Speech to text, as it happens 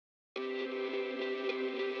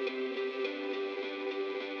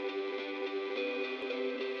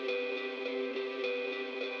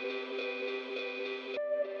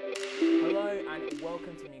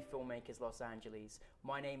Welcome to New Filmmakers Los Angeles.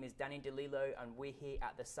 My name is Danny DeLillo and we're here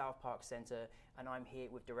at the South Park Center, and I'm here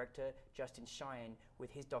with director Schein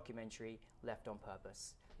with his documentary Left on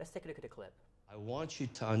Purpose. Let's take a look at a clip. I want you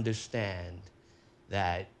to understand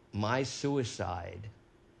that my suicide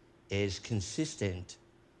is consistent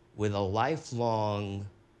with a lifelong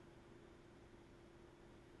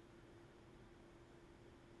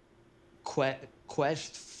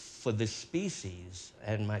quest for the species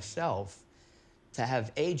and myself to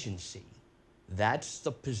have agency. That's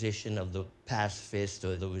the position of the pacifist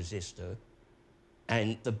or the resistor.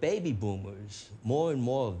 And the baby boomers, more and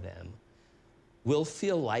more of them, will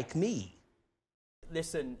feel like me.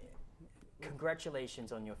 Listen,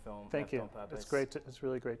 congratulations on your film. Thank you. On Purpose. It's great. It's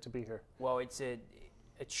really great to be here. Well, it's a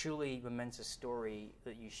truly momentous story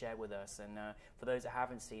that you shared with us. And for those that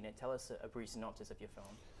haven't seen it, tell us a brief synopsis of your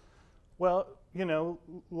film. Well, you know,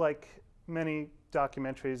 like many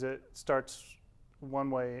documentaries, it starts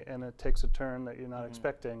one way and it takes a turn that you're not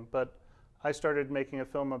expecting. But I started making a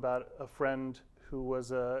film about a friend who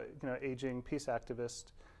was a aging peace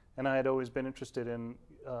activist, and I had always been interested in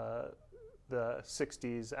the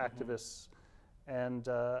 60s activists, and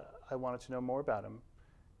I wanted to know more about him.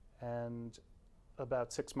 And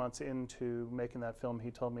about 6 months into making that film,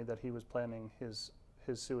 he told me that he was planning his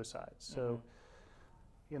suicide. So,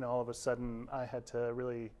 you know, all of a sudden I had to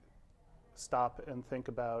really stop and think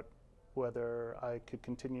about whether I could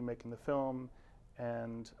continue making the film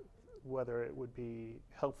and whether it would be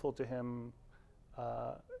helpful to him,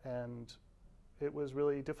 and it was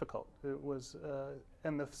really difficult. It was,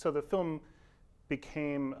 so the film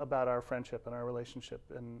became about our friendship and our relationship,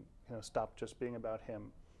 and stopped just being about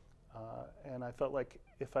him. And I felt like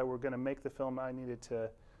if I were going to make the film, I needed to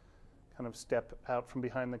kind of step out from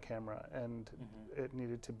behind the camera, and it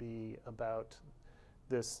needed to be about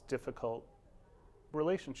this difficult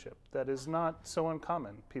relationship that is not so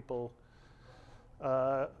uncommon. People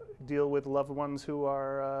deal with loved ones who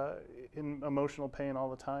are in emotional pain all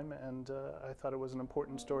the time, and I thought it was an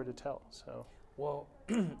important story to tell. So, well,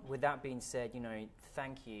 with that being said,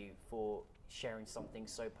 thank you for sharing something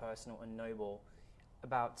so personal and noble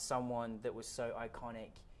about someone that was so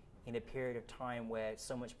iconic in a period of time where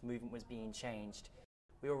so much movement was being changed.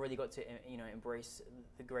 We all really got to embrace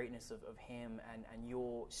the greatness of him and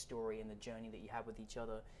your story and the journey that you had with each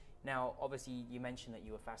other. Now, obviously, you mentioned that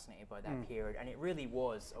you were fascinated by that period, and it really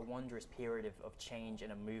was a wondrous period of change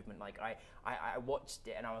and a movement. Like, I watched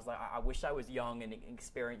it, and I was like, I wish I was young and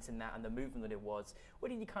experiencing that and the movement that it was. What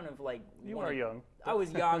did you kind of like... You were young. I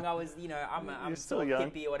was young. I was, I'm still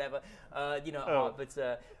young. Hippie or whatever,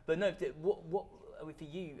 but no, what for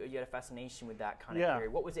you, you had a fascination with that kind of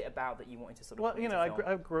period. What was it about that you wanted to sort of... Well,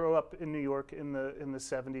 I grew up in New York in the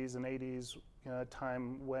 70s and 80s, a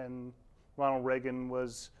time when Ronald Reagan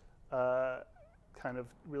was kind of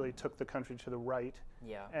really took the country to the right.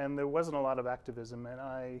 Yeah. And there wasn't a lot of activism, and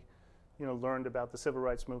I, learned about the civil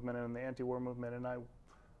rights movement and the anti-war movement, and I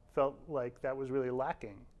felt like that was really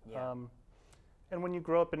lacking. Yeah. And when you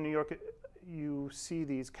grow up in New York, you see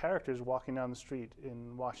these characters walking down the street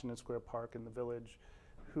in Washington Square Park in the Village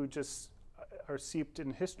who just are seeped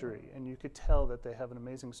in history, and you could tell that they have an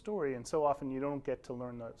amazing story, and so often you don't get to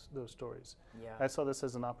learn those stories. Yeah. I saw this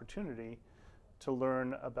as an opportunity to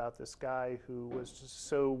learn about this guy who was just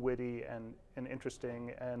so witty and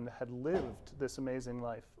interesting and had lived this amazing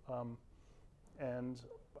life. And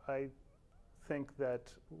I think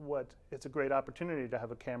that it's a great opportunity to have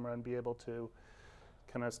a camera and be able to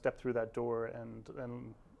kind of step through that door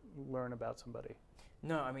and learn about somebody.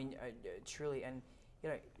 No, I mean, truly, and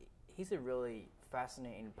he's a really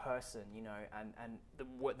fascinating person, and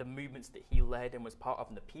the movements that he led and was part of,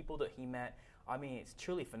 and the people that he met. I mean, it's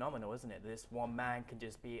truly phenomenal, isn't it? This one man can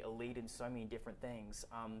just be a lead in so many different things.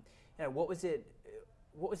 What was it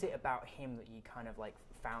about him that you kind of like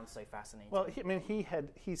found so fascinating? Well,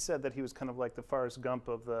 he said that he was kind of like the Forrest Gump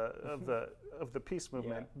of the peace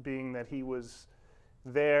movement, being that he was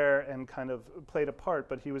there and kind of played a part,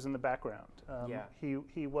 but he was in the background.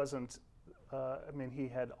 He wasn't. He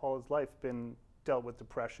had all his life been dealt with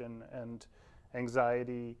depression and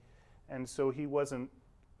anxiety, and so he wasn't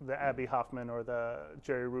the Abby Hoffman or the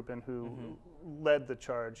Jerry Rubin who led the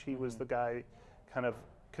charge. He was the guy kind of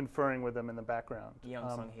conferring with them in the background. The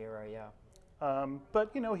unsung hero, yeah. But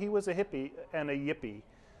he was a hippie and a yippie.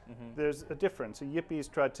 There's a difference. The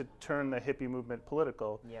yippies tried to turn the hippie movement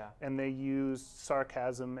political, and they used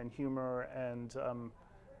sarcasm and humor,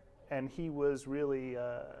 and he was really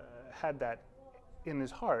had that in his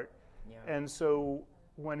heart. And so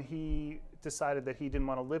when he decided that he didn't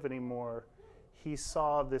want to live anymore, he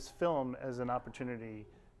saw this film as an opportunity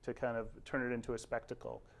to kind of turn it into a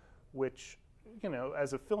spectacle, which you know,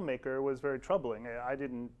 as a filmmaker, was very troubling. I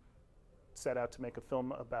didn't set out to make a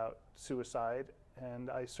film about suicide, and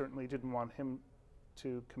I certainly didn't want him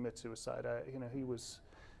to commit suicide. You know, he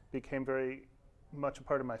became very much a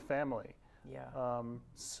part of my family. Yeah.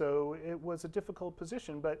 So it was a difficult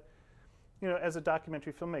position, but you know, as a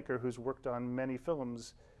documentary filmmaker who's worked on many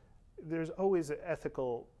films, there's always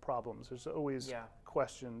ethical problems. There's always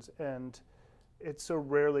questions, and it so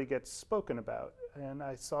rarely gets spoken about. And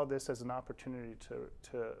I saw this as an opportunity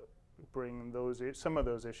to bring some of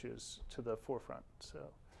those issues to the forefront. So,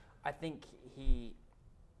 I think he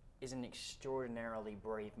is an extraordinarily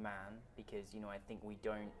brave man, because, you know, I think we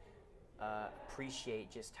don't appreciate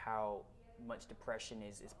just how much depression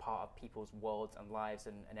is part of people's worlds and lives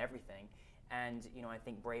and everything. And, you know, I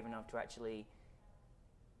think brave enough to actually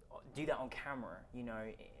do that on camera, you know,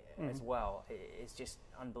 as well. It's just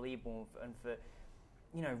unbelievable. And for,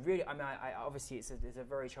 you know, really, I mean, I obviously it's a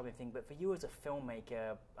very troubling thing, but for you as a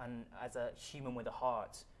filmmaker and as a human with a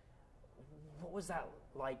heart, what was that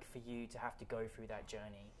like for you to have to go through that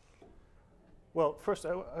journey? Well, first,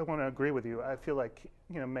 I want to agree with you. I feel like,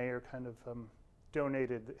 you know, Mayer kind of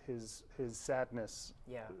donated his sadness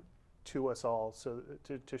to us all, so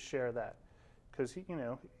to share that, because you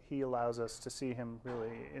know, he allows us to see him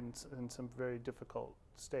really in some very difficult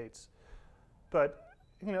states. But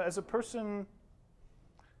you know, as a person,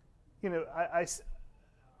 you know, I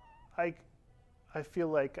feel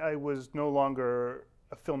like I was no longer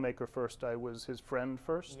a filmmaker first. I was his friend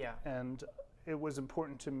first, and it was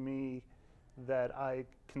important to me that I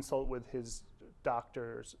consult with his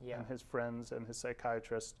doctors and his friends and his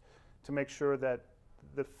psychiatrist to make sure that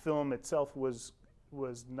the film itself was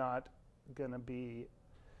not going to be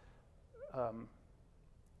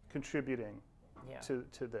contributing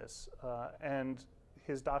to this. And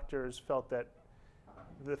his doctors felt that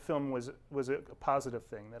the film was a positive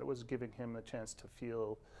thing, that it was giving him a chance to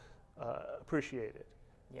feel appreciated.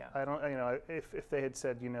 Yeah. I don't, you know, if they had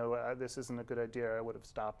said, you know, this isn't a good idea, I would have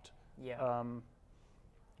stopped. Yeah.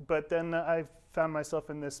 But then I found myself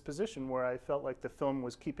in this position where I felt like the film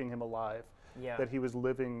was keeping him alive, that he was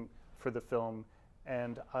living for the film,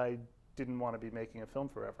 and I didn't want to be making a film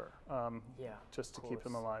forever, just to keep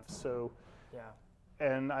him alive. So,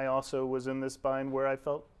 and I also was in this bind where I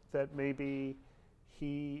felt that maybe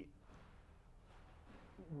he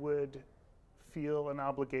would feel an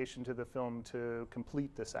obligation to the film to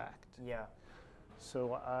complete this act. Yeah.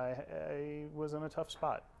 So I was in a tough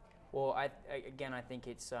spot. Well, I think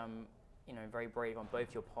it's you know, very brave on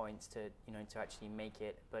both your points to, you know, to actually make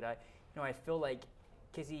it. But you know, I feel like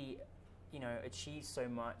because he, you know, achieved so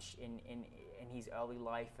much in his early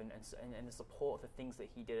life and the support of the things that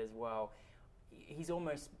he did as well, he's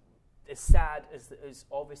almost as sad as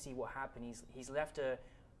obviously what happened. He's left a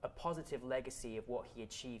positive legacy of what he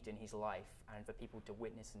achieved in his life, and for people to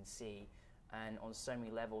witness and see. And on so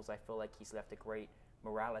many levels, I feel like he's left a great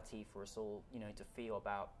morality for us all, you know, to feel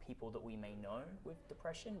about people that we may know with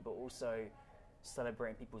depression, but also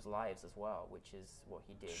celebrating people's lives as well, which is what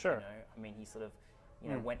he did. Sure. You know, I mean, he sort of, you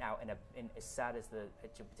know, went out in as sad as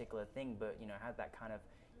a particular thing, but you know, had that kind of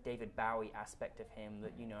David Bowie aspect of him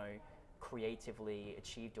that, you know, creatively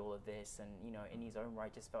achieved all of this, and you know, in his own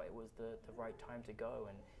right, just felt it was the right time to go,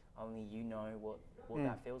 and only you know what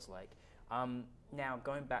that feels like. Now,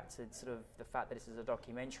 going back to sort of the fact that this is a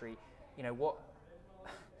documentary, you know,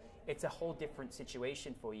 it's a whole different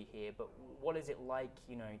situation for you here, but what is it like,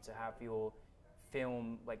 you know, to have your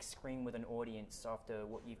film like screen with an audience after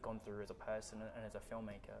what you've gone through as a person and as a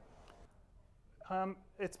filmmaker?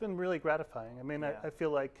 It's been really gratifying. I mean, I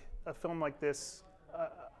feel like a film like this,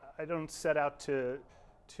 I don't set out to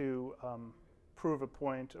prove a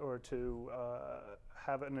point or to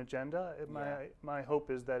have an agenda. My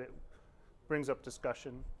hope is that it brings up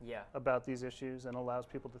discussion about these issues and allows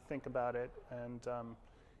people to think about it. And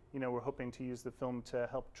you know, we're hoping to use the film to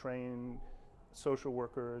help train social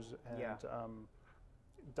workers and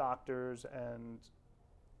doctors, and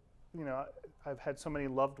you know, I've had so many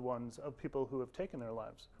loved ones of people who have taken their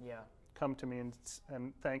lives come to me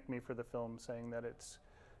and thank me for the film, saying that it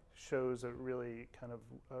shows a really kind of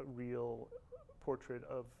a real portrait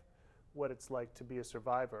of what it's like to be a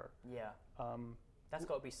survivor. That's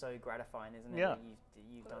got to be so gratifying, isn't it? Yeah. That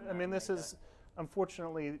you've done that. I mean, this is,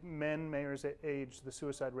 unfortunately, men Mayer's age, the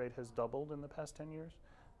suicide rate has doubled in the past 10 years.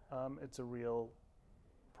 It's a real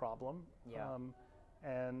problem.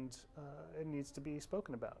 And it needs to be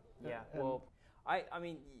spoken about. Well, I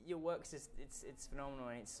mean, your work is it's phenomenal,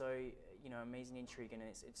 and it's so, you know, amazing, intriguing, and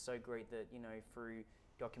it's so great that, you know, through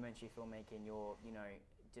documentary filmmaking, you're, you know,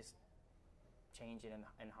 just changing and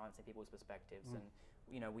enhancing people's perspectives. And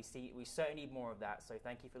you know, we certainly need more of that. So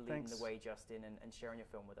thank you for leading the way, Justin, and sharing your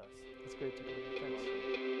film with us. It's great to be here.